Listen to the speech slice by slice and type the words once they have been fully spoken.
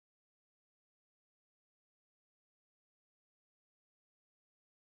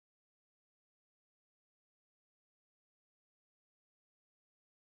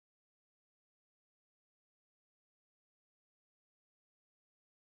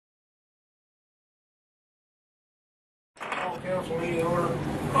Council meeting order.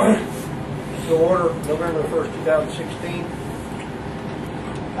 To order November 1st, 2016.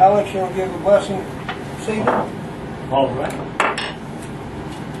 Alex, you want to give a blessing this evening? All right.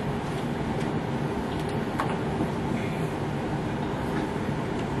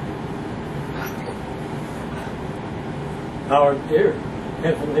 Our dear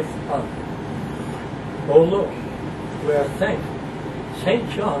Heavenly Father, O Lord, we are thankful St.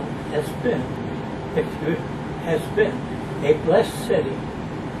 John has been a blessed city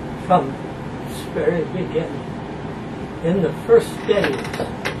from its very beginning. In the first days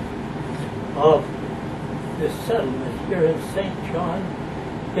of the settlement here in St. John,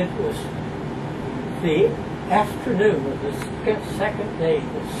 it was the afternoon of the second day.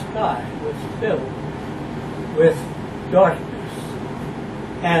 The sky was filled with darkness,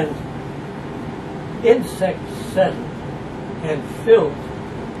 and insects settled and filled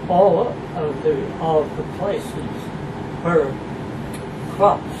all of the places where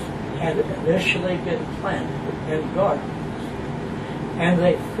crops had initially been planted in gardens, and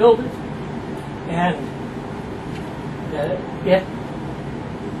they filled it, and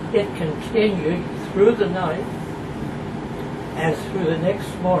it continued through the night and through the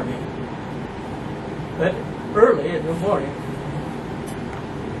next morning. But early in the morning,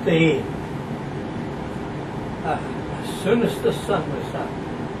 as soon as the sun was up,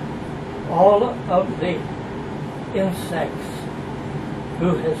 all of the insects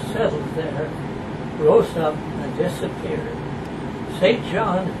who had settled there rose up and disappeared. St.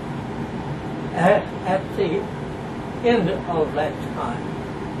 John, at the end of that time,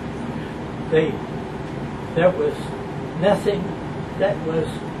 there was nothing that was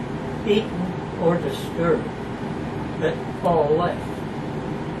eaten or disturbed, but all left.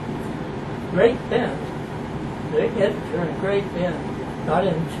 Great Bend, the editor in Great Bend, got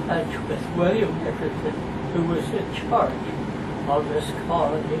in touch with William Nickerson, who was in charge of this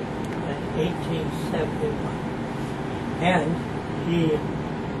colony in 1871. And he,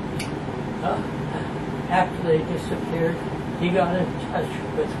 after they disappeared, he got in touch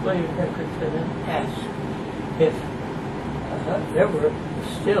with William Nickerson and asked if there were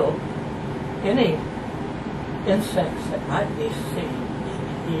still any insects that might be seen.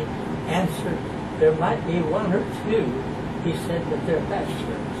 He answered, there might be one or two. He said that they're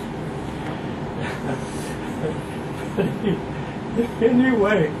bachelors.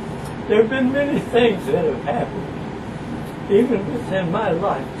 Anyway, there have been many things that have happened, even within my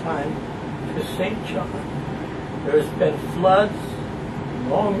lifetime, to St. John. There's been floods,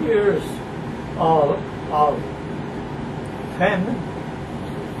 long years of famine,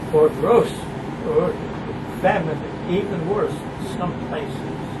 or famine even worse in some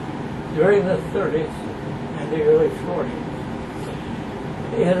places, during the 30s and the early 40s.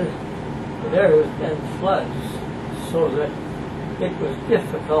 There have been floods, so that it was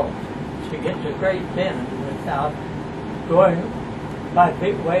difficult to get to Great Bend without going by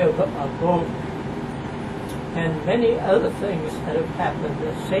way of a boat, and many other things that have happened.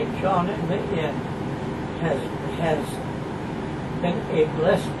 That St. John in the end has been a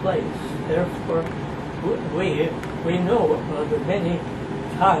blessed place. Therefore, we know of the many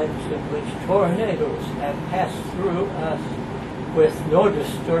times in which tornadoes have passed through us with no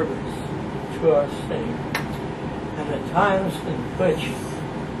disturbance to our city, and the times in which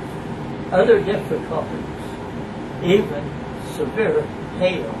other difficulties, even severe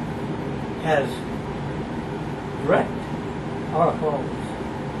hail, has wrecked our homes.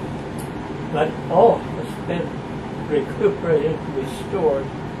 But all has been recuperated, restored,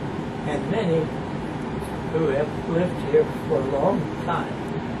 and many who have lived here for a long time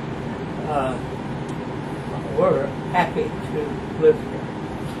were happy to live here,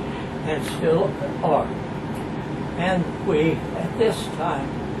 and still are. And we, at this time,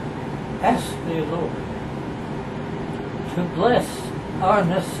 ask the Lord to bless our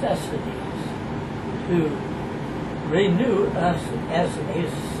necessities, to renew us as a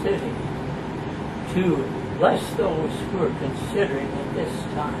city, to bless those who are considering at this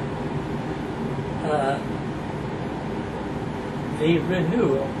time the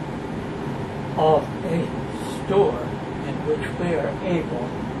renewal of a store in which we are able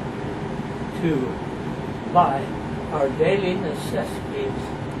to buy our daily necessities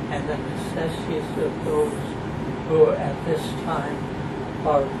and the necessities of those who at this time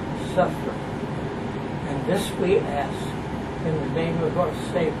are suffering. And this we ask in the name of our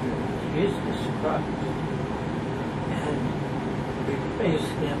Savior, Jesus Christ. And we praise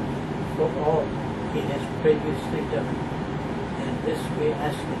Him for all He has previously done. And this we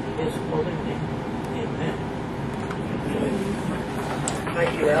ask in His holy name. Amen.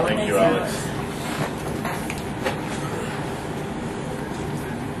 Thank you, Alex. Thank you, Alex.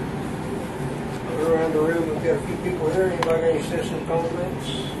 got a few people here. Anybody got any citizen comments?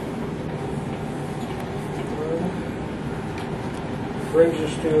 Brings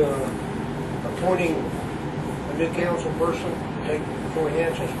us to appointing a new council person to take Troy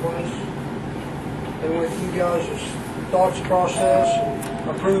Hanson's place. And with you guys' thoughts process and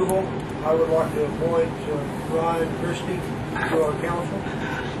approval, I would like to appoint Ryan Christie to our council.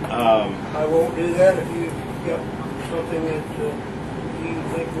 I won't do that if you've got something that you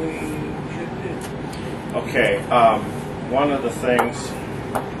think we should do. Okay. One of the things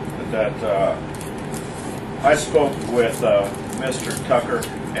that I spoke with Mr. Tucker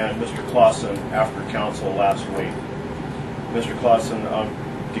and Mr. Clausen after council last week. Mr. Clausen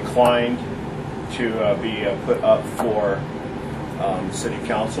declined to be put up for city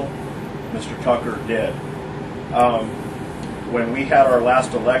council. Mr. Tucker did. When we had our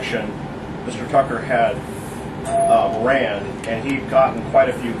last election, Mr. Tucker had ran, and he'd gotten quite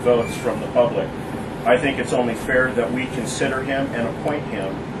a few votes from the public. I think it's only fair that we consider him and appoint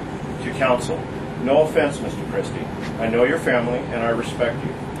him to council. No offense, Mr. Christie. I know your family, and I respect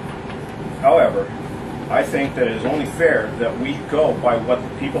you. However, I think that it is only fair that we go by what the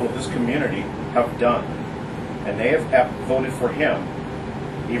people of this community have done. And they have voted for him,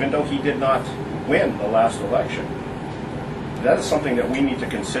 even though he did not win the last election. That is something that we need to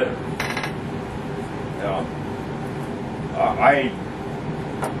consider. Now,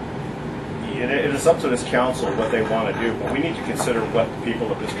 it is up to this council what they want to do, but we need to consider what the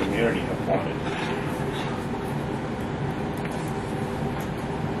people of this community have wanted.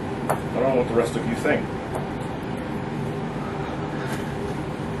 I don't know what the rest of you think.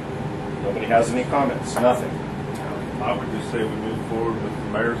 Nobody has any comments? Nothing. I would just say we move forward with the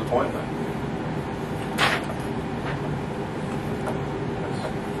mayor's appointment.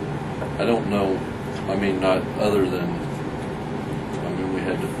 I don't know. I mean, not other than, I mean, we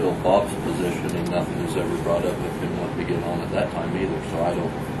had to fill Bob's position and nothing was ever brought up if him wanting to get on at that time either. So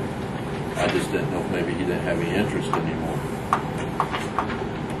I just didn't know if maybe he didn't have any interest anymore.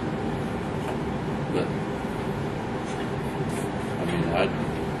 But, I mean, like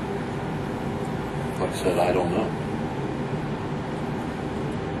I said, I don't know.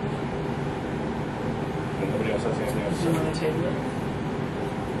 Nobody else has anything else to Do you say? want to table it?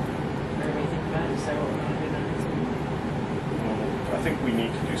 Or anything about it? Decide what we're going to do next week? I think we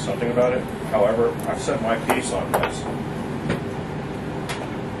need to do something about it. However, I've said my piece on this.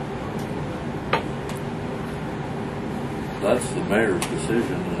 That's the mayor's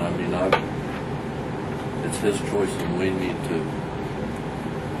decision, and I mean, it's his choice, and we need to.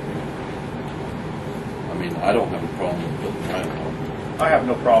 I mean, I don't have a problem with putting Ryan on. I have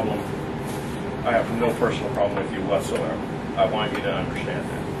no problem. I have no personal problem with you whatsoever. I want you to understand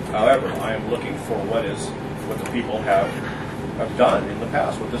that. However, I am looking for what the people have done in the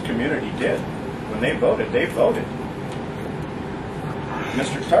past, what this community did. When they voted, they voted.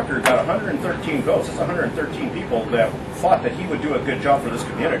 Mr. Tucker got 113 votes. That's 113 people that thought that he would do a good job for this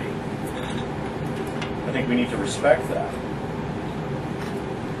community. I think we need to respect that.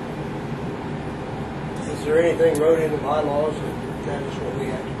 Is there anything wrote in the bylaws that is what we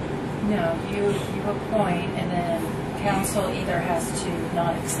have to do? No, you appoint, and then council either has to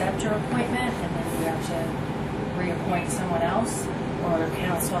not accept your appointment, and then you have to reappoint someone else, or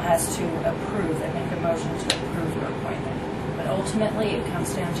council has to approve and make a motion to approve your appointment. But ultimately, it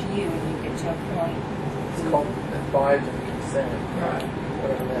comes down to you, and you get to appoint. It's called advised and consent. Right.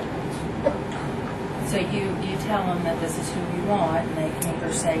 Whatever that means. So you tell them that this is who you want, and they can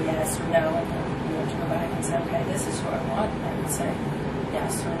either say yes or no, and then you have to go back and say, okay, this is who I want, and they would say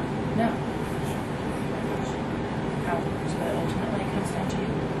yes or no. But ultimately, it comes down to you.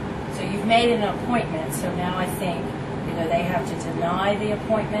 So you've made an appointment, so now I think either they have to deny the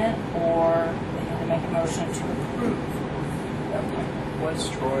appointment, or they have to make a motion to approve the appointment. What's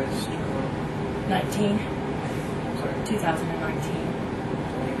Troy's term? 2019.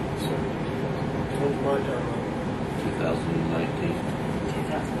 When's my turn? 2019.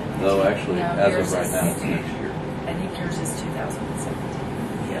 2019. No, actually, No, as yours of right is- now, it's next year. I think yours is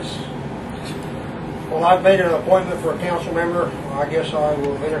 2017. Yes. Well, I've made an appointment for a council member. I guess I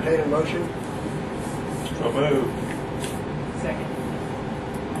will entertain a motion. So move. Second.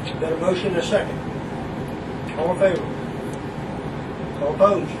 Got a motion and a second. All in favor? All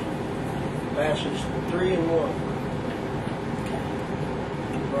opposed? Passes 3-1.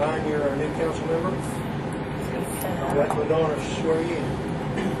 Brian, you're our new council member. I'll let Madonna swear you in.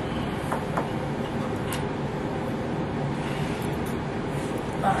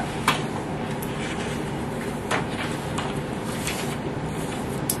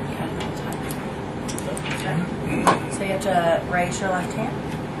 So you have to raise your left hand,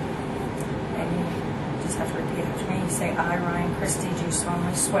 and you just have to repeat repeat after me. You say, I, Ryan Christie, do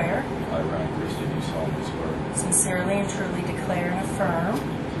solemnly swear, I, Ryan Christie, do solemnly swear, sincerely and truly declare and affirm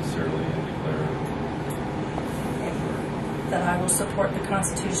sincerely and declare that I will support the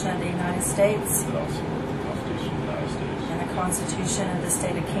Constitution of the United States that I will support the Constitution of the United States and the Constitution of the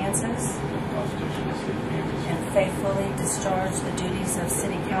State of Kansas, and the Constitution of the State of Kansas, and faithfully discharge the duties of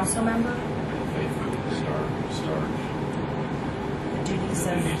City Council member, and faithfully discharge the duties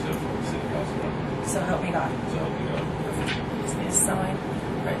the of, duties of City Council member. so help me God. So help me God. Just need a sign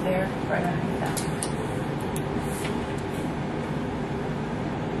right there, right underneath that.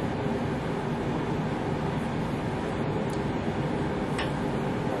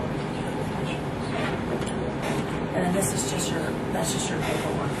 And then this is just your, that's just your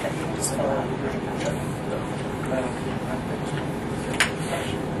paperwork that you can just fill out.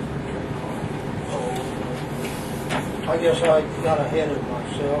 I guess I got ahead of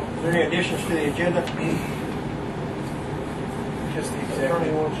myself. Is there any additions to the agenda? Just the Attorney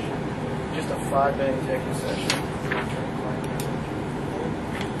executive, wants, just a 5-day executive session.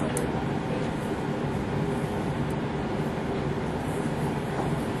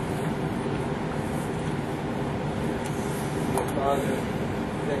 5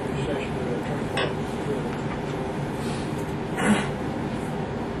 executive session with the attorney.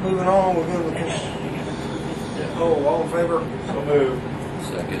 Moving on, we're going to this. Oh, all in favor? So moved.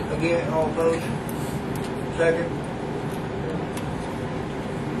 Second. Again, all opposed? Second.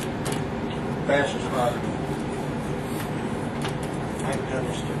 Passes 5. I haven't done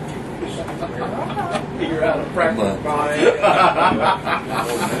this to You're out of practice, Bonnie.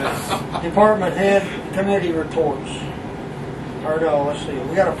 Department head committee reports. Or no, let's see.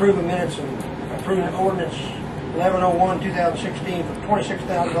 We got to approve the minutes and approve the ordinance 1101-2016 for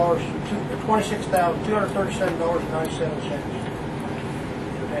 $26,237.97.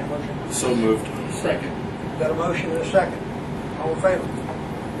 Entertain a motion. So moved. Second. Got a motion and a second. All in favor?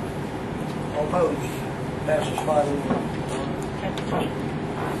 All opposed? Passes 5-1.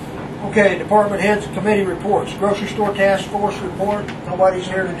 Okay, department heads committee reports. Grocery store task force report. Nobody's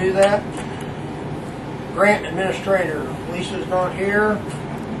here to do that. Grant administrator. Lisa's not here.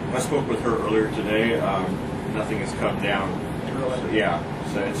 I spoke with her earlier today. Nothing has come down. Really? Yeah,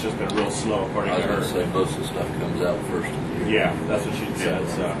 so it's just been real slow I according was to going her. to say most of the stuff comes out first of the year. Yeah, that's what she said.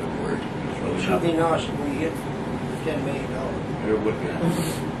 So It really should be nothing. nice if we hit $10 million. It would be.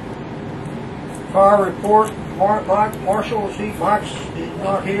 Fire report. Mike Marshall is Mike's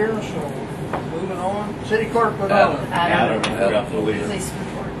not here, so moving on. City clerk without. Adam, I forgot the lead. Police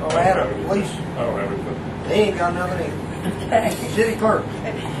report. Oh, Adam, police. I don't have anything. They ain't got nothing either. Okay. City clerk.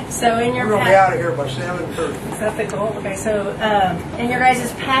 So in your We're gonna be out of here by 7:30. Is that the goal? Okay, so in your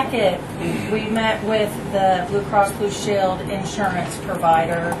guys' packet, we met with the Blue Cross Blue Shield insurance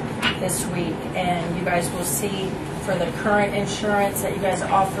provider this week, and you guys will see for the current insurance that you guys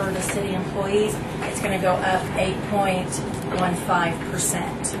offer to city employees, it's going to go up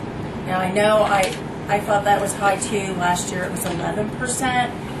 8.15%. Now I know I thought that was high too. Last year it was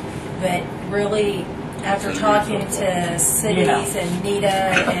 11%, but really after talking to cities and NITA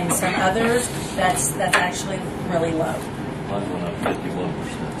and some others, that's actually really low. Mine went up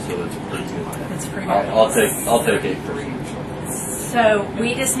 51%, so it's pretty good. It's pretty good. I'll take 8%. So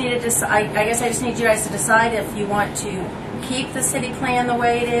we just need to decide, I guess I just need you guys to decide if you want to keep the city plan the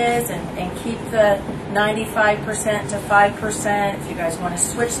way it is and keep the 95% to 5%, if you guys want to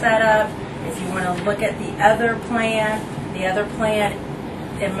switch that up, if you want to look at the other plan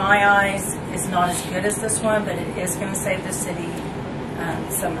in my eyes is not as good as this one, but it is going to save the city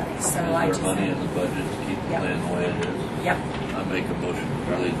some money. So I Is just there money in the budget to keep the Yep. plan the way it is? Yep. I make a motion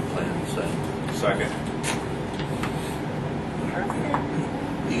to leave the plan the same. Second.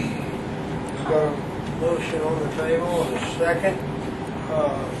 Got a motion on the table and a second.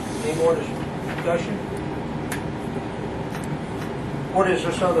 Any more discussion? What is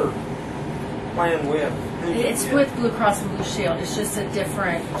this other plan with? It's with Blue Cross and Blue Shield. It's just a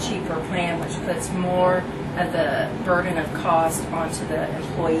different, cheaper plan, which puts more of the burden of cost onto the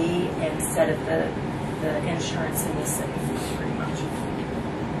employee instead of the insurance in the city, pretty much.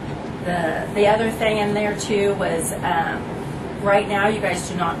 The other thing in there too was right now you guys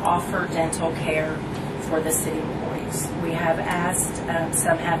do not offer dental care for the city employees. We have asked,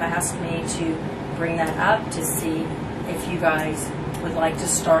 some have asked me to bring that up to see if you guys would like to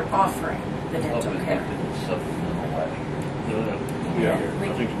start offering the dental care. Supplemental last Yeah, I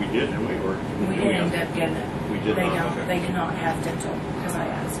think we did, didn't we? Or We didn't end up getting it. We did They not, don't. okay. They do not have dental because I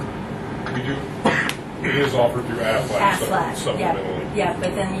asked. We do, it is offered through AFLAC Aflac, supplementally. yeah,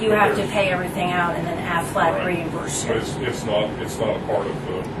 but then you have to pay everything out, and then Aflac Right. reimburse But you. it's not a part of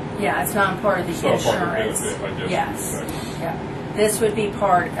the Yeah, it's not part of the It's not part of the insurance. benefit, I guess. Yes. Okay. Yeah. This would be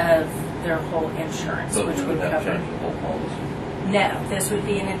part of their whole insurance, So which we would would have to cover. change the whole policy. No, this would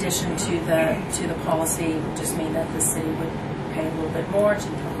be in addition to the policy. It would just mean that the city would pay a little bit more to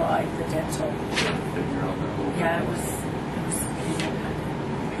provide the dental. Figure on that a little bit. Yeah, it was I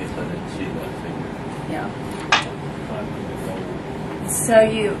guess I didn't see that figure. yeah. So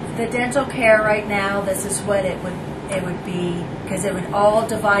the dental care right now, this is what it would be, because it would all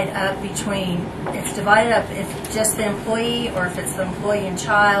divide up between, it's divided up if just the employee, or if it's the employee and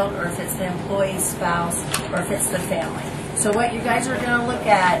child, or if it's the employee's spouse, or if it's the family. So what you guys are going to look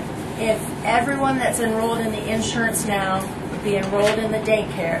at, if everyone that's enrolled in the insurance now would be enrolled in the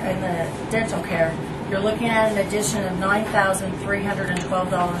daycare and the dental care, you're looking at an addition of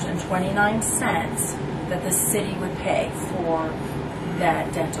 $9,312.29 that the city would pay for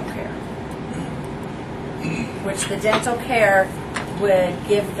that dental care. Which the dental care would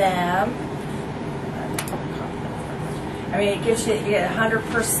give them, I mean, it gives you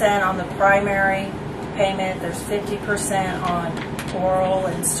 100% on the primary payment, there's 50% on oral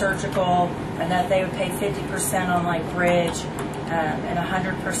and surgical, and that they would pay 50% on like bridge, and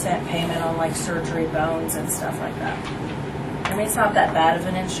 100% payment on like surgery, bones, and stuff like that. I mean, it's not that bad of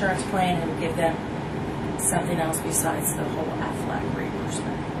an insurance plan. It would give them something else besides the whole AFLAC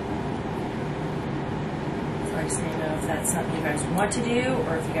reimbursement. So I just need to know if that's something you guys want to do,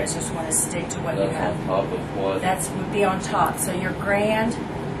 or if you guys just want to stick to what you That's have. on top of what? That would be on top. So your grand,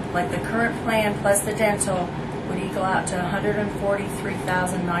 like the current plan plus the dental, would equal out to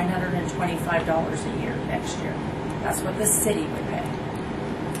 $143,925 a year next year. That's what the city would pay.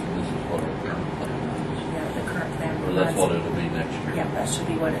 This is what our current plan is. Yeah, the current plan. Or that's runs- what it'll be next year. Yeah, that should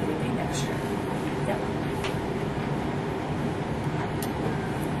be what it would be next year. Yep.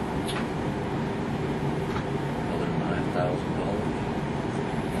 Another $9,000.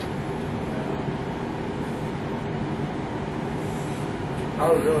 I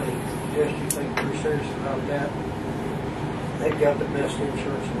would really suggest you think pretty serious about that. They've got the best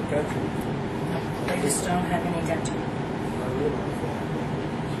insurance in the country. They just don't have any dental. I realize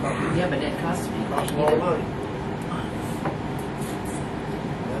that. Yeah, but it costs me. It costs a lot of money.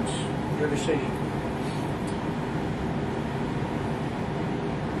 That's your decision.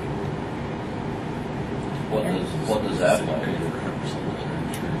 What does that like?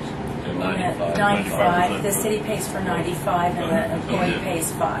 95. 95. The city pays for 95, and the employee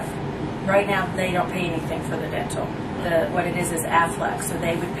pays 5. Right now, they don't pay anything for the dental. What it is AFLAC, so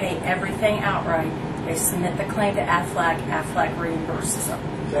they would pay everything outright. They submit the claim to AFLAC. AFLAC reimburses them.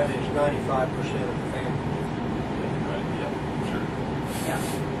 That is 95% of the family. Yeah.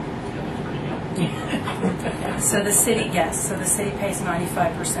 So the city, yes. So the city pays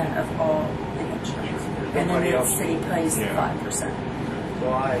 95% of all the insurance, and then the city pays 5%. So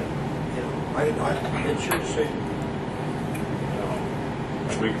it's your decision.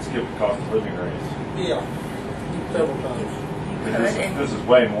 We could skip the cost of living raise. Yeah. Several times. This is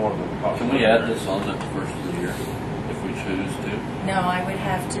way more than the cost Can of we living add raise. this on at the first of the year if we choose to? No, I would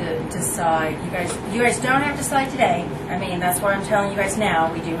have to decide. You guys don't have to decide today. I mean, that's why I'm telling you guys now.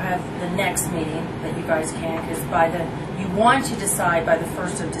 We do have the next meeting that you guys can, because you want to decide by the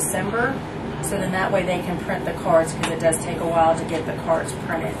 1st of December, so then that way they can print the cards, because it does take a while to get the cards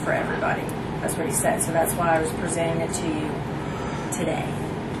printed for everybody. That's what he said. So that's why I was presenting it to you today.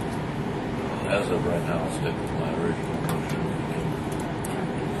 As of right now, I'll stick with my original motion.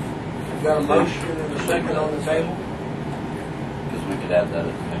 You've got a motion and a second on the table. Because we could add that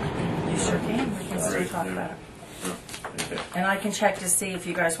at the next meeting. You sure can. We can still talk about it. Okay. And I can check to see if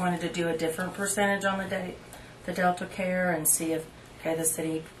you guys wanted to do a different percentage on the Delta Care, and see if, the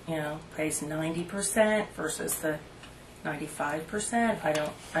city, pays 90% versus the 95%. I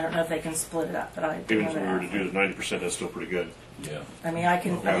don't know if they can split it up, but I do Even know if we were to that. do the 90%, that's still pretty good. Yeah. I mean, I'd be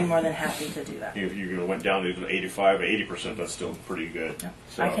more than happy to do that. If you went down to even 85 or 80%, that's still pretty good.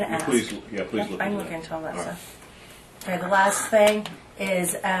 I can ask. Please look I'm into that. looking into all that All right. stuff. Okay, the last thing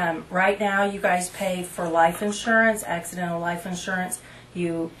is, right now you guys pay for life insurance, accidental life insurance.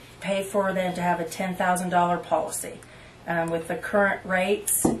 You pay for them to have a $10,000 policy. With the current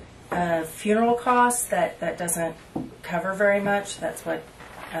rates of funeral costs, that doesn't cover very much. That's what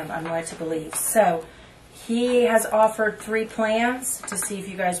I'm led to believe. So he has offered 3 plans to see if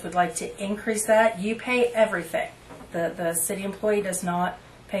you guys would like to increase that. You pay everything. The city employee does not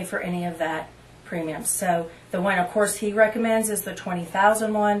pay for any of that premium. So the one, of course, he recommends is the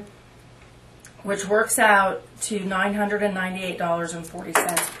 $20,000 one, which works out to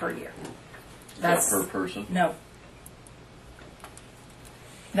 $998.40 per year. That's per person? No.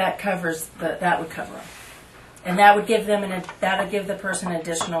 That covers that would cover them. And that would give them that would give the person an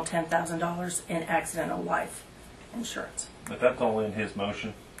additional $10,000 in accidental life insurance. But that's only in his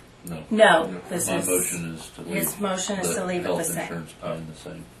motion. No. No, this My is motion is to leave. his motion is to leave it the health same. insurance plan the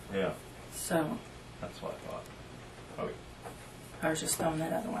same. Yeah, So that's what I thought. Okay. I was just throwing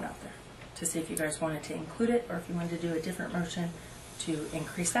that other one out there to see if you guys wanted to include it, or if you wanted to do a different motion to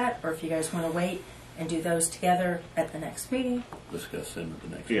increase that, or if you guys want to wait and do those together at the next meeting. Discuss them at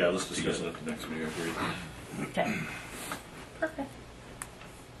the next. Yeah, let's discuss it at the next meeting. Okay. Perfect.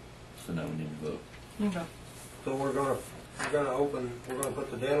 So now we need to vote. You can go. So we're gonna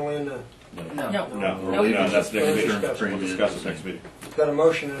put the dental in the, No. No, that's next meeting. Discuss it. We'll discuss it next meeting. got a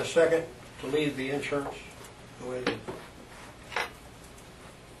motion and a second to leave the insurance the way it is.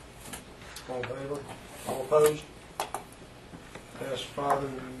 All in favor? All opposed? Pass 5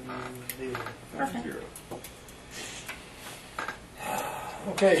 and 0. Perfect.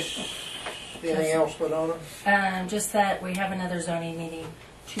 Okay, anything else, Ladonna? Just that we have another zoning meeting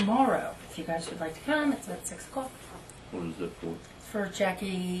tomorrow. If you guys would like to come, it's at 6 o'clock What is it for? for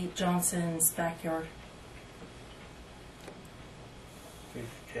Jackie Johnson's backyard.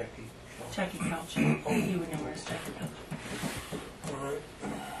 Jackie Couch. Oh, you would know where it's Jackie Couch. All right.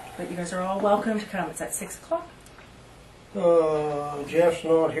 But you guys are all welcome to come. It's at 6 o'clock. Jeff's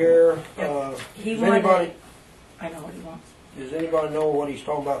not here. He Does wanted- anybody, I know what he wants. does anybody know what he's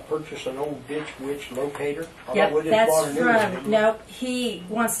talking about? Purchase an old ditch witch locator? I Yep, thought we just that's bought a new one. from, no, he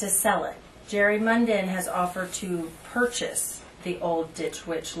wants to sell it. Jerry Munden has offered to purchase the old Ditch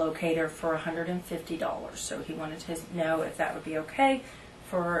Witch locator for $150. So he wanted to know if that would be okay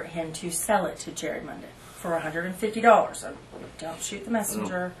for him to sell it to Jerry Munden for $150. So don't shoot the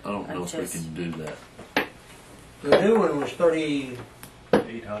messenger. I don't know if we just- can do that. The new one was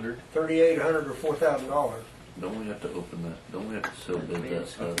 800. $3,800 or $4,000. Don't we have to open that? Don't we have to seal bid that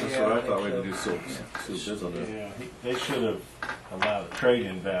stuff? That's Yeah, what I I thought think we had to so. do seal bids on that. Yeah, they should have allowed a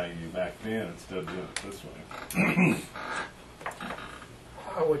trade-in value back then instead of doing it this way.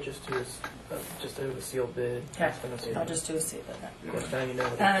 I would just do a sealed bid. Okay, I'll just do a seal of that. Of course, now you know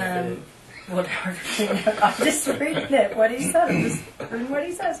what it is. Whatever. I'm just reading it, what he said. I'm just reading what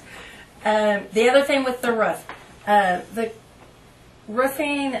he says. The other thing with the roof, the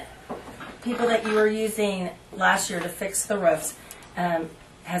roofing people that you were using last year to fix the roofs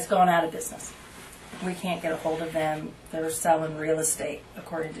has gone out of business. We can't get a hold of them. They're selling real estate,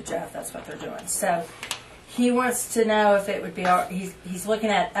 according to Jeff. That's what they're doing. So he wants to know if it would be. He's looking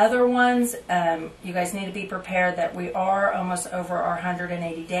at other ones. You guys need to be prepared that we are almost over our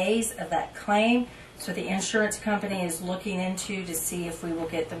 180 days of that claim. So the insurance company is looking into to see if we will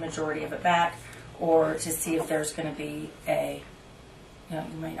get the majority of it back, or to see if there's going to be a, you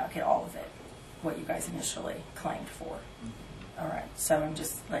may not get all of it, what you guys initially claimed for. All right, so I'm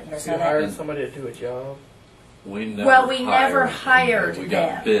just letting you guys So know you that. hired somebody to do a job. We never Well, we never hired We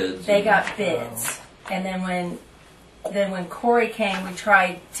them. got bids. They got bids, and then when Corey came, we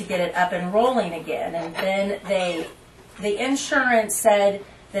tried to get it up and rolling again, and then the insurance said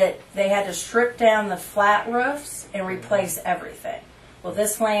that they had to strip down the flat roofs and replace everything. Well,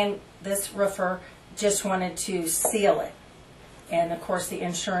 this roofer just wanted to seal it, and of course the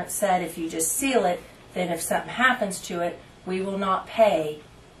insurance said if you just seal it, then if something happens to it, we will not pay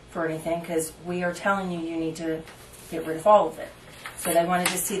for anything because we are telling you need to get rid of all of it. So they wanted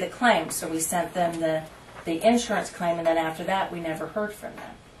to see the claim, so we sent them the insurance claim, and then after that we never heard from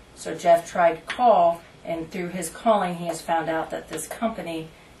them. So Jeff tried to call, and through his calling he has found out that this company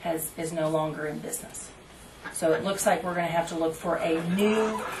is no longer in business. So it looks like we're going to have to look for a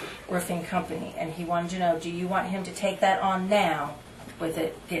new roofing company, and he wanted to know, do you want him to take that on now with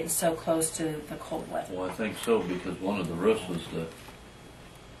it getting so close to the cold weather? Well, I think so, because one of the roofs was the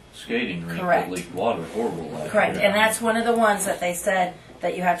skating rink Correct. that leaked water horrible last Correct, year. and that's one of the ones that they said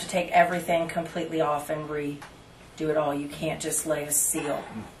that you have to take everything completely off and redo it all. You can't just lay a seal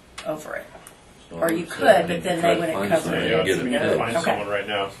over it. So or I you would say could, we but need then to they try to wouldn't find cover somebody it. to get we it gotta fixed. find Okay. someone right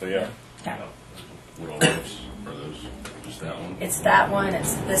now, so yeah. Okay. What all those are those? Just that one? It's that one,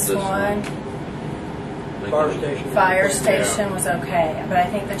 it's this This one. Fire station. Fire station was okay, but I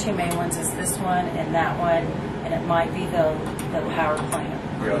think the two main ones is this one and that one, and it might be the power plant.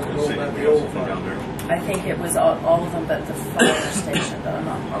 Yeah, I was gonna say anything else from down there. I think it was all of them but the fire station, but I'm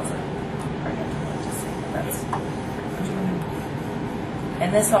not positive. I have to look to see, but that's pretty much what happened.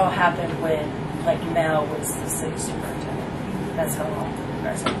 And this all happened when, like, Mel was the city superintendent. That's how long you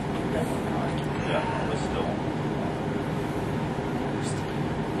guys have been working on it. Yeah, well, it's still.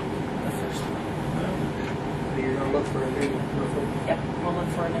 The first one. You're going to look for a new roofer. Yep, we'll look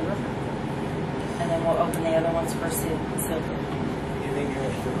for a new roofer. And then we'll open the other ones for silver. Anything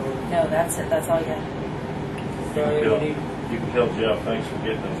else to know? No, that's it. That's all you got. Okay, we need, You can tell Jeff, thanks for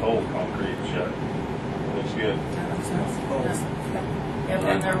getting those holes concrete shut. Looks good. Yep,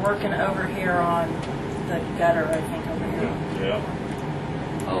 and they're working over here on the gutter, I think, over here. Yeah.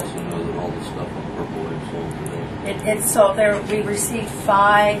 I also know that all the stuff on Purple Wave sold today. It's so there. We received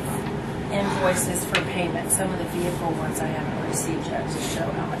 5 invoices for payment. Some of the vehicle ones I haven't received yet to show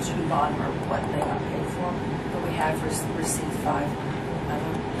how much we bought them or what they got paid for. But we have received 5.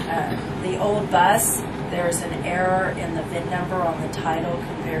 The old bus, there's an error in the VIN number on the title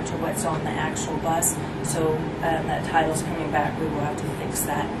compared to what's on the actual bus. So that title's coming back. We will have to fix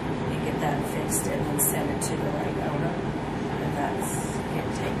that and get that fixed and then send it to the right owner. And that's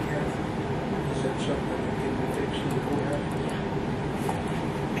getting taken care of. is that something that can be fixed in the courthouse?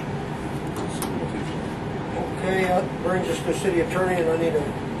 Okay, that brings us to city attorney, and I need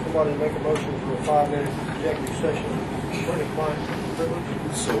somebody to make a motion for a 5-minute executive session. Attorney-client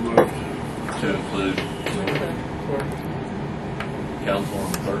privilege. So moved. To include council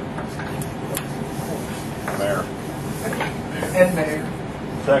and clerk. Mayor. And mayor.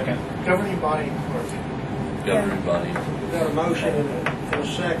 Second. Governing body. Governing body. We've got a motion and a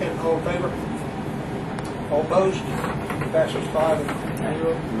second. All in favor? All opposed? Passes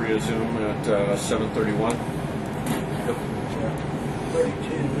 5-0. Resume at 7:31.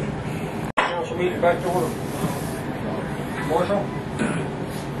 32. Council meeting back to order. Marshall?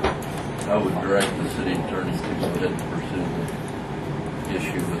 I would direct the city attorney to go ahead and pursue the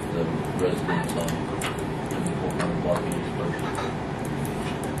issue with the residents on in the 400 block of East First.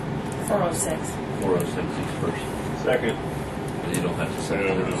 406. 406 East First. Second. You don't have to say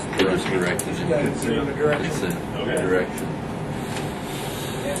Yeah, it. We're just directing You gotta give them a direction. Consent. Okay. Direction.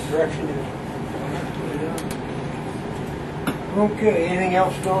 Yeah, direction is. Okay, anything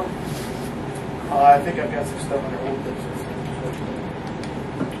else, Don? I think I've got some stuff on our old business.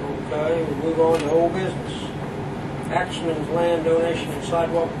 Okay, we'll move on to old business. Axman's land donation and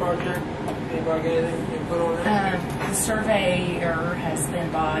sidewalk project. Anybody got anything to put on that? The surveyor has been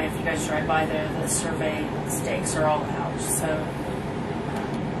by. If you guys drive by there, the survey stakes are all out. So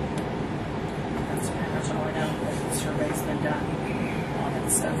that's pretty much all I know. The survey's been done on it.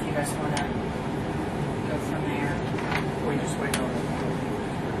 So if you guys want to go from there. We just wait on it.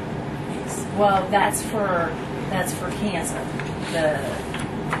 Well, that's for Kansas.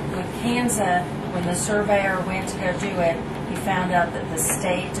 With Kansas, when the surveyor went to go do it, he found out that the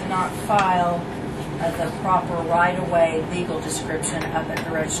state did not file the proper right-of-way legal description up at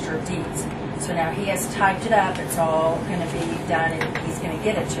the Register of Deeds. So now he has typed it up. It's all going to be done, and he's going to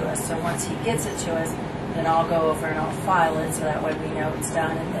get it to us. So once he gets it to us, then I'll go over and I'll file it, so that way we know it's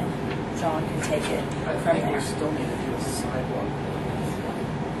done, and then John can take it I from think we there. still need to do a sidewalk.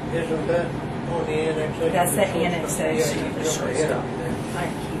 Isn't that on the annexation? That's the annexation Yeah, of you the jumped ahead shortstop. of me there.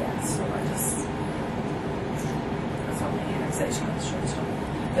 So I just, that's on the annexation of the shortstop.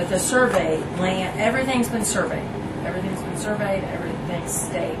 But the survey, land, everything's been surveyed. Everything's been surveyed, everything's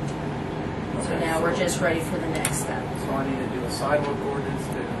staked. So now we're just ready for the next step. So I need to do a sidewalk ordinance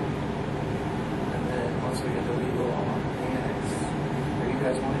too. And then once we get the legal on the annex, are you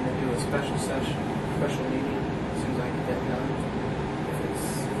guys wanting to do a special session, special meeting as soon as I get that done?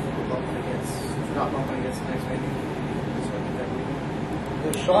 If we're bumping against, if we're not bumping against the next meeting, so I get that legal.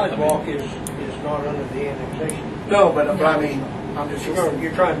 The sidewalk is not under the annexation. No, but I mean, I'm just.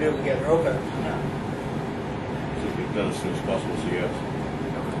 You're trying to do it together, okay. So get done as soon as possible, so yes.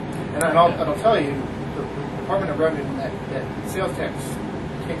 And I'll tell you, the Department of Revenue, when that sales tax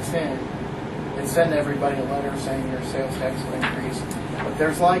kicks in, they send everybody a letter saying your sales tax will increase. But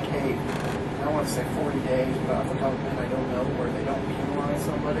there's like I don't want to say 40 days, but off the top of my head, I don't know, where they don't penalize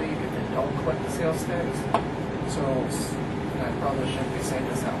somebody if they don't collect the sales tax. So, and I probably shouldn't be saying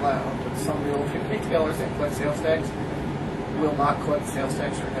this out loud, but some real retailers that collect sales tax will not collect sales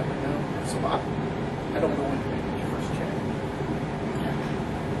tax or have no. So I don't know when to make your first check.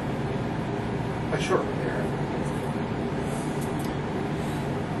 A short repair.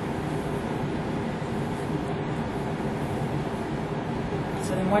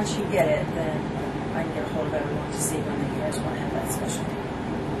 So then once you get it, then I can get a hold of everyone to see when you guys want to have that special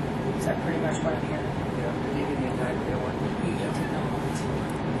meeting. Is that pretty much what I'm hearing? Yeah, you give me a time they want. You did not.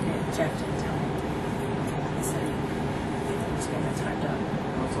 Yeah, Jeff didn't tell me. He said he was getting it timed up.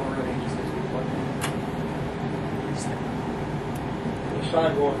 It's already just as we plugged in. The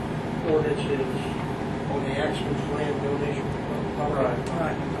sidewalk ordinance is on the Axman's land donation.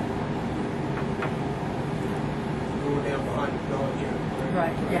 Right. Going down behind the Dollar General.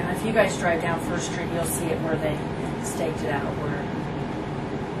 Right, yeah, if you guys drive down First Street, you'll see it where they staked it out, where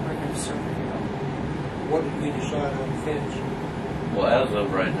they're serving it all. What did we decide on the fence? Well, as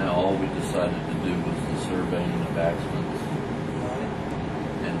of right now, all we decided to do was the surveying the batsmen's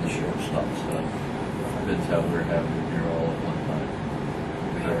and the shortstop stuff. Depends how we're having it here all at one time.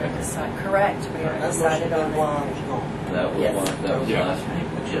 We already decided, correct, we already That must decided have on been why I it. was gone. That was Yes. one, that was Yeah. last week.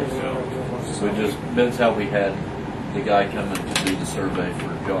 Yes. So it just depends how we had the guy coming to do the survey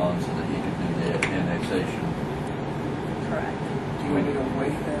for John so that he could do the annexation. Correct. Do you want me to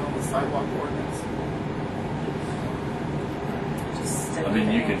wait down the sidewalk ordinance? Just stick I mean,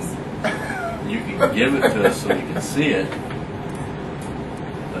 with you things. you can give it to us so we can see it,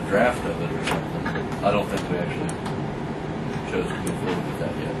 a draft of it or something. I don't think we actually chose to go forward with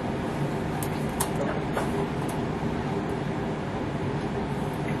that yet.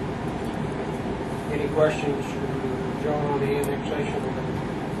 Any questions for John on the annexation of the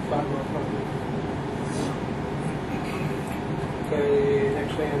sidewalk property? Okay,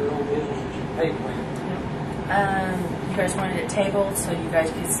 next thing under old business is pay plan. You guys wanted it tabled so you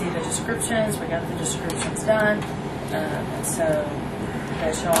guys could see the descriptions. We got the descriptions done. So you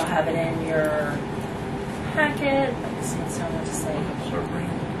guys should all have it in your packet. I just need someone to say. Start bringing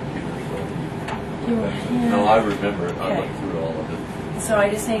computers You- over. yeah. No, I remember it. I Okay. looked through all of it. So I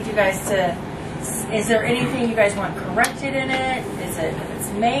just need you guys to, is there anything you guys want corrected in it? Is it, if it's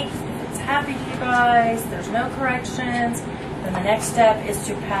if it's happy to you guys, there's no corrections, then the next step is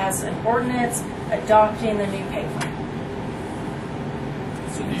to pass an ordinance adopting the new pay plan.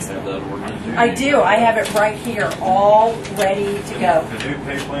 So do you have that ordinance? I do, I have it right here, all ready to go. The new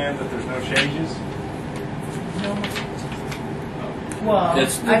pay plan, that there's no changes? Well,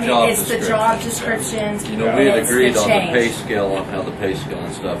 It's the I mean, job it's the job descriptions. descriptions. You know, we had It's the agreed on the change. pay scale, on how the pay scale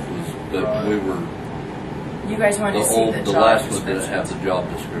and stuff was, that we were, You guys wanted the to see old, the the job last one didn't descriptions. have the job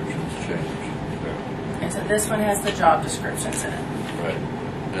descriptions changed. And so this one has the job descriptions in it. Right.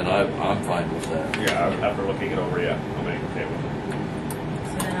 And I'm fine with that. Yeah, after looking it over, yeah, I'll be okay with it.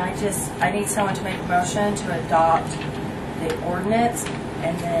 So then I need someone to make a motion to adopt the ordinance,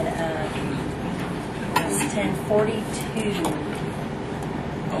 and then, it's 1042.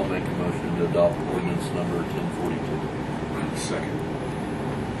 I'll make a motion to adopt ordinance number 1042. Second.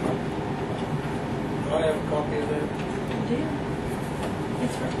 Do I have a copy of that? You do?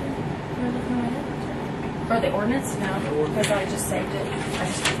 It's right there. You're looking right at it. For the ordinance? No, because I just saved it.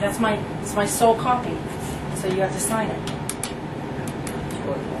 It's my sole copy, so you have to sign it.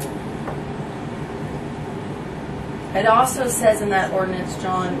 It also says in that ordinance,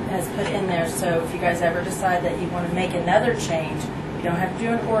 John has put in there, so if you guys ever decide that you want to make another change, you don't have to do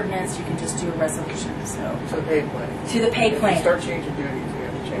an ordinance, you can just do a resolution, so. To the pay plan. To the pay If you plan. start changing duties, you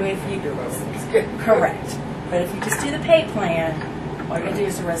have to change. If you- your ordinance. Correct. But if you just do the pay plan, all you gotta do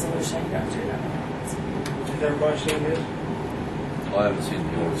is a resolution, you don't do that. Has everybody seen this? Well, I haven't seen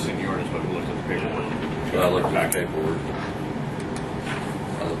the ordinance. Seniors, but we looked at the paperwork. But I looked at the paperwork.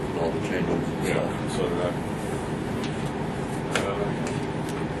 I looked at all the changes and Yeah, stuff. so did I.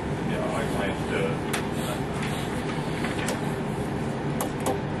 Yeah, I plan to.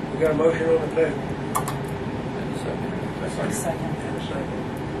 We got a motion on the table. And a second. A second. And a second.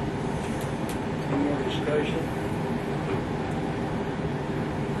 Any more discussion?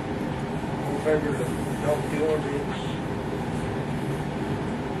 All in favor to adopt the ordinance?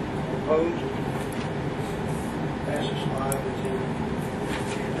 Opposed? Passes 5-0.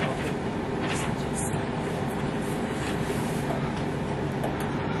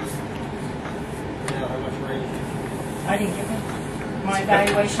 Now, how much raise? I didn't give them. My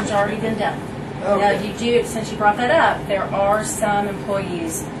evaluation's already been done. Now, Okay. you do, since you brought that up, there are some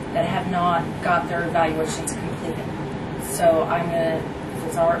employees that have not got their evaluations completed. So I'm gonna, if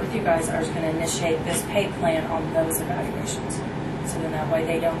it's all right with you guys, I was gonna initiate this pay plan on those evaluations. So then that way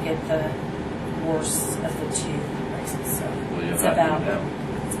they don't get the worst of the two raises, so. Well, you'll It's have to about, do that.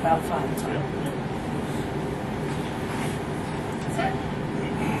 it's about 5 times.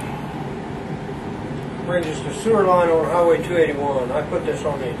 Brings us to sewer line on Highway 281. I put this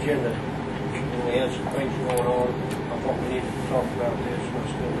on the agenda. We had some things going on. I thought we needed to talk about this.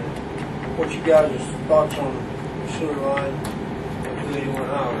 Let's do it. What you guys' thoughts on the sewer line on 281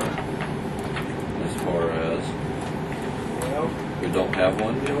 Highway? As far as, Well, we don't have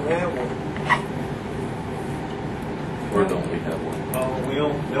one? we don't have one. Or don't we have one?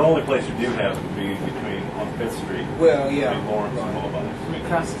 The only place you do have it would be between, on Fifth Street, Well, yeah. between Lawrence and Mulvine.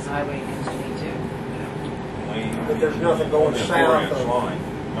 Crosses the highway against me too. But there's nothing going The south 4-inch of line,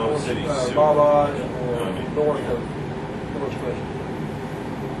 no city sewer. Baba's I or mean, north of Northwest.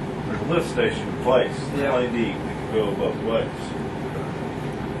 There's a lift station in place, it's Yeah. plenty deep, it can go both ways.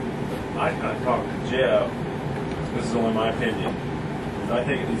 I talked to Jeff, this is only my opinion, and I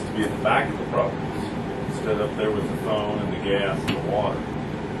think it needs to be at the back of the properties, instead of there with the phone and the gas and the water.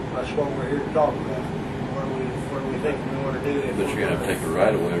 That's what we're here to talk about. think we want to do it. But you're gonna have to take a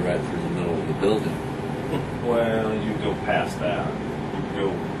right of way right through the middle of the building. Well, you go past that. You can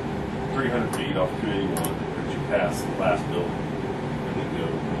go 300 feet off 281, but you pass the last building, and then go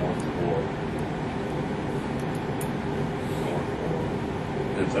north to War. North to War.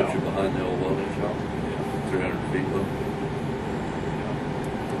 And put you behind the old welding shop, Yeah. 300 feet low.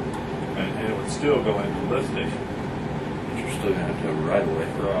 And it would still go into the lift station. But you're still gonna have to have a right of way.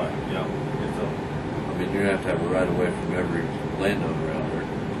 Right. Yeah. It's a, I mean, you're gonna have to have a right of way from every landowner out there.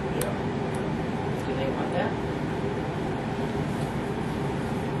 yeah. Do they want that?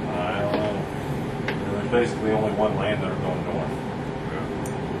 I don't know. There's basically only one landowner going north.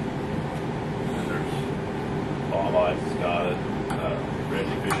 And there's Bob Ives got it.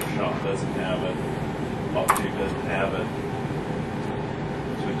 Reggie Fisher Shop doesn't have it. Optic doesn't have it.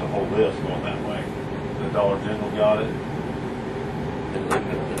 So it's a whole list going that way. The Dollar General got it.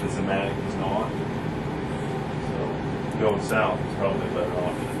 The Zematic is not. So going south is probably a better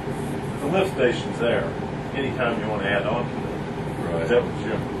option. The lift station's there. Anytime you want to add on to it. Right. Is that what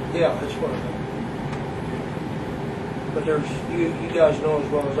you're... Yeah, that's what I think. But there's, you guys know as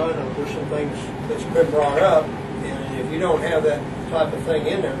well as I know, there's some things that's been brought up, and if you don't have that type of thing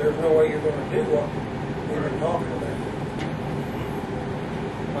in there, there's no way you're gonna do what we've been talking about.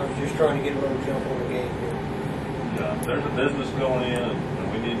 I was just trying to get a little jump on the game here. Yeah, there's a business going in, and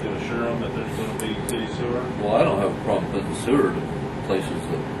we need to assure them that there's going to be city sewer. Well, I don't have a problem putting sewer to places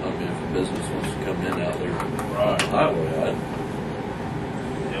that, I mean, if a business wants to come in out there on the highway,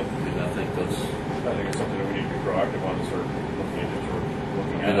 Yep. I mean, I think that's, I think it's something that we need to be proactive on and start looking into.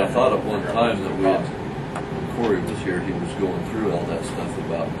 and I thought at one time that we had, when Corey was here, he was going through all that stuff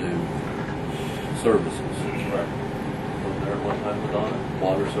about new services. Right. Wasn't there at one time, Madonna?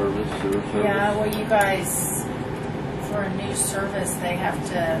 Water service, sewer service? Yeah, well, you guys, for a new service, they have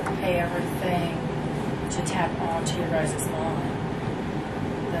to pay everything to tap onto your guys' line.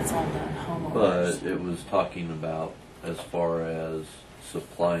 That's on the homeowners. But it was talking about as far as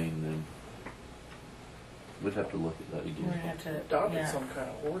supplying them. We'd have to look at that We're gonna again. have to, Adopted yeah. some kind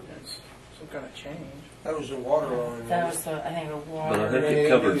of ordinance, some kind of change. That was the water line. That was the, I think, the But I water. think Yeah, it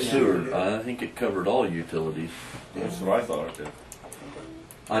covered yeah, sewer. yeah. I think it covered all utilities. That's what I thought it did.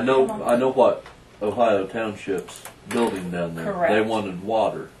 I know what Ohio Township's building down there. Correct. They wanted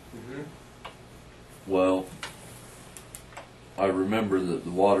water. Mhm. Well, I remember that the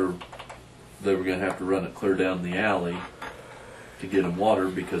water, they were going to have to run it clear down the alley to get them water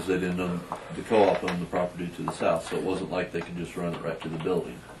because they didn't own, the co-op owned the property to the south, so it wasn't like they could just run it right to the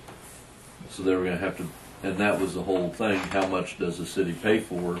building. So they were going to have to, and that was the whole thing, how much does the city pay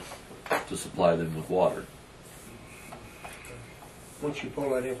for to supply them with water? Once you pull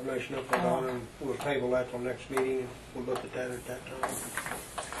that information up, Donna, we'll table that till next meeting, and we'll look at that time.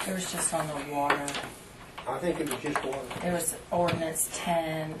 It was just on the water. I think it was just water. It was ordinance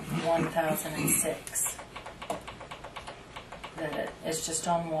 10/1006. That it's just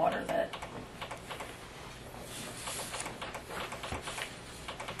on water that.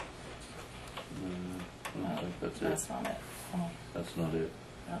 I don't think that's That's it. not it. Oh, That's not it.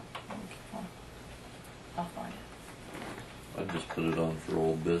 no. Okay. I'll find it. I'd just put it on for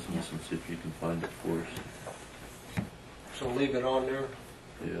old business and see if you can find it for us. So leave it on there.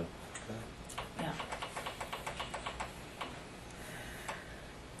 Yeah. Yeah.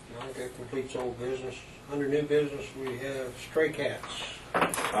 I think that completes old business. Under new business, we have stray cats.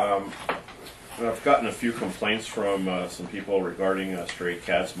 I've gotten a few complaints from some people regarding stray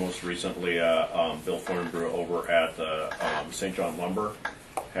cats. Most recently, Bill Thornbrew over at St. John Lumber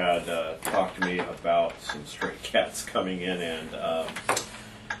had talked to me about some stray cats coming in and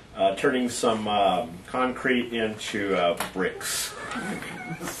turning some concrete into bricks.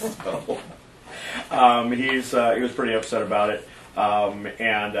 So, he was pretty upset about it.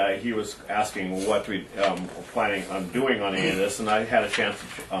 And he was asking what we were planning on doing on any of this, and I had a chance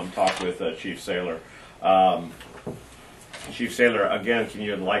to talk with Chief Saylor. Chief Saylor, again, can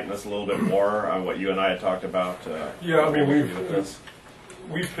you enlighten us a little bit more on what you and I had talked about? Yeah, I mean,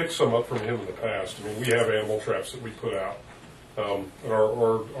 we've picked some up from him in the past. I mean, we have animal traps that we put out. And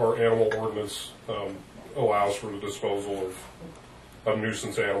our animal ordinance allows for the disposal of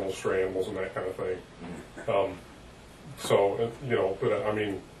nuisance animals, stray animals, and that kind of thing. So, you know, but I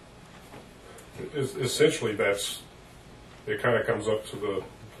mean, essentially it kind of comes up to the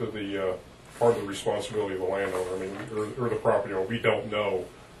part of the responsibility of the landowner, I mean, or the property owner. We don't know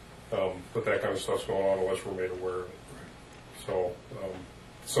that kind of stuff's going on unless we're made aware of it. So,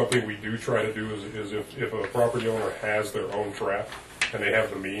 something we do try to do is if a property owner has their own trap and they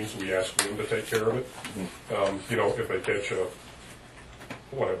have the means, we ask them to take care of it. You know, if they catch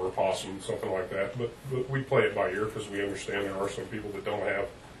whatever, a possum, something like that. But we play it by ear because we understand there are some people that don't have,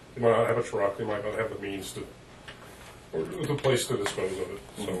 they might not have a truck, they might not have the means to, or the place to dispose of it.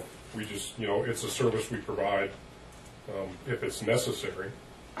 So we just, you know, it's a service we provide if it's necessary.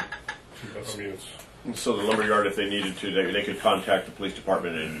 I mean, it's. So the lumberyard, if they needed to, they could contact the police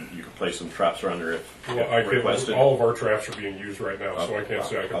department and you could place some traps around there if requested. All of our traps are being used right now, so I can't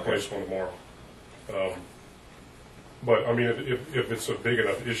say I can place one tomorrow. But I mean, if it's a big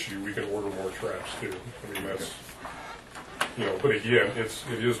enough issue, we can order more traps too. I mean, that's, you know, but again, it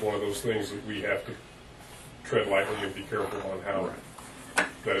is one of those things that we have to tread lightly and be careful on how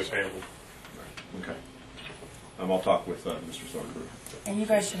that is handled. Okay. I'll talk with Mr. Soderberg. And you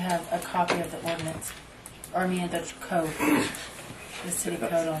guys should have a copy of the ordinance, or I mean the code, the city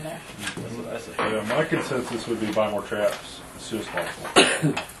code on there. Yeah, my consensus would be buy more traps as soon as possible.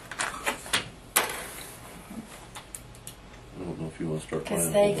 I don't know if you want to start buying.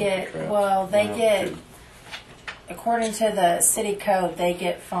 Because they get, according to the city code, they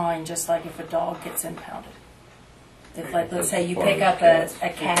get fined just like if a dog gets impounded. If, like, let's say you pick up a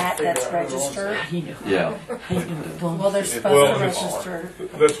cat that's registered. Yeah. Well, they're supposed to register.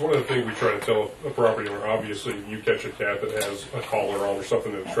 That's one of the things we try to tell a property owner. Obviously, if you catch a cat that has a collar on or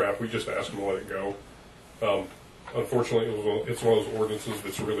something in a trap, we just ask them to let it go. Unfortunately, it's one of those ordinances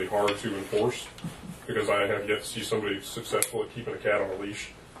that's really hard to enforce because I have yet to see somebody successful at keeping a cat on a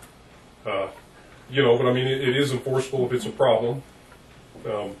leash. You know, but I mean, it is enforceable if it's a problem.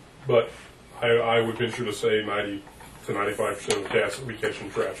 But I would venture to say 90 to 95% of the cats that we catch in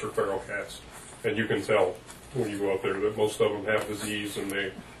traps are feral cats. And you can tell when you go up there that most of them have disease and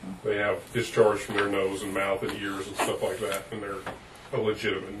they have discharge from their nose and mouth and ears and stuff like that, and they're a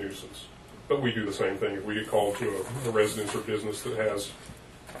legitimate nuisance. But we do the same thing. If we get called to a residence or business that has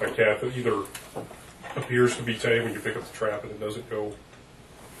a cat that either appears to be tame when you pick up the trap and it doesn't go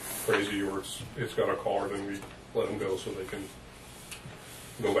crazy, or it's got a collar, then we let them go so they can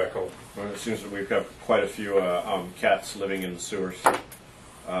go back home. Well, it seems that we've got quite a few cats living in the sewers.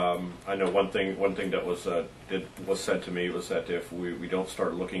 I know one thing that was said to me was that if we don't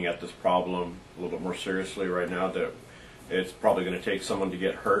start looking at this problem a little bit more seriously right now, that it's probably going to take someone to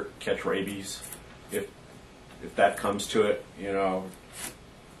get hurt, catch rabies, if that comes to it. You know,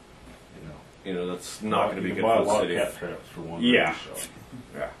 that's not going to be good for the city. Cat traps for one. Yeah.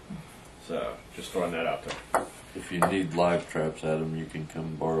 So just throwing that out there. If you need live traps, Adam, you can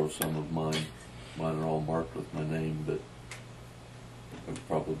come borrow some of mine. Mine are all marked with my name, but I've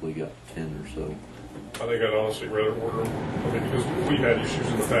probably got 10 or so. I think I'd honestly rather order them. I mean, because we've had issues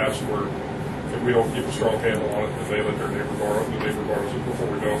in the past where if we don't keep a strong handle on it, then they let their neighbor borrow it, the neighbor borrows it before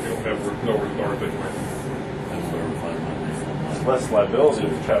we don't. You don't have nowhere to dart anyway. I don't ever find my name on It's mine. less liability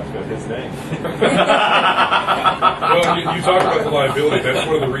if the trap's got his name. Well, you talk about the liability. That's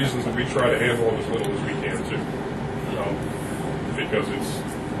one of the reasons that we try to handle them as little as we can, too. Because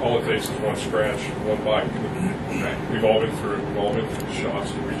all it takes is one scratch, one bite. We've all been through it. We've all been through the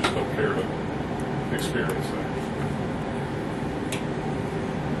shots, and we just don't care to experience that.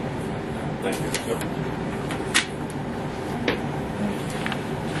 Thank you.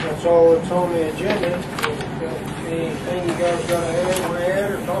 That's all that's on the agenda. Anything you guys got to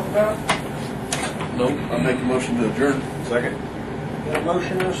add or talk about? Nope. I make a motion to adjourn. Second. Got a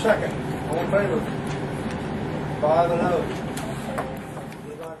motion and a second. All in favor? 5-0.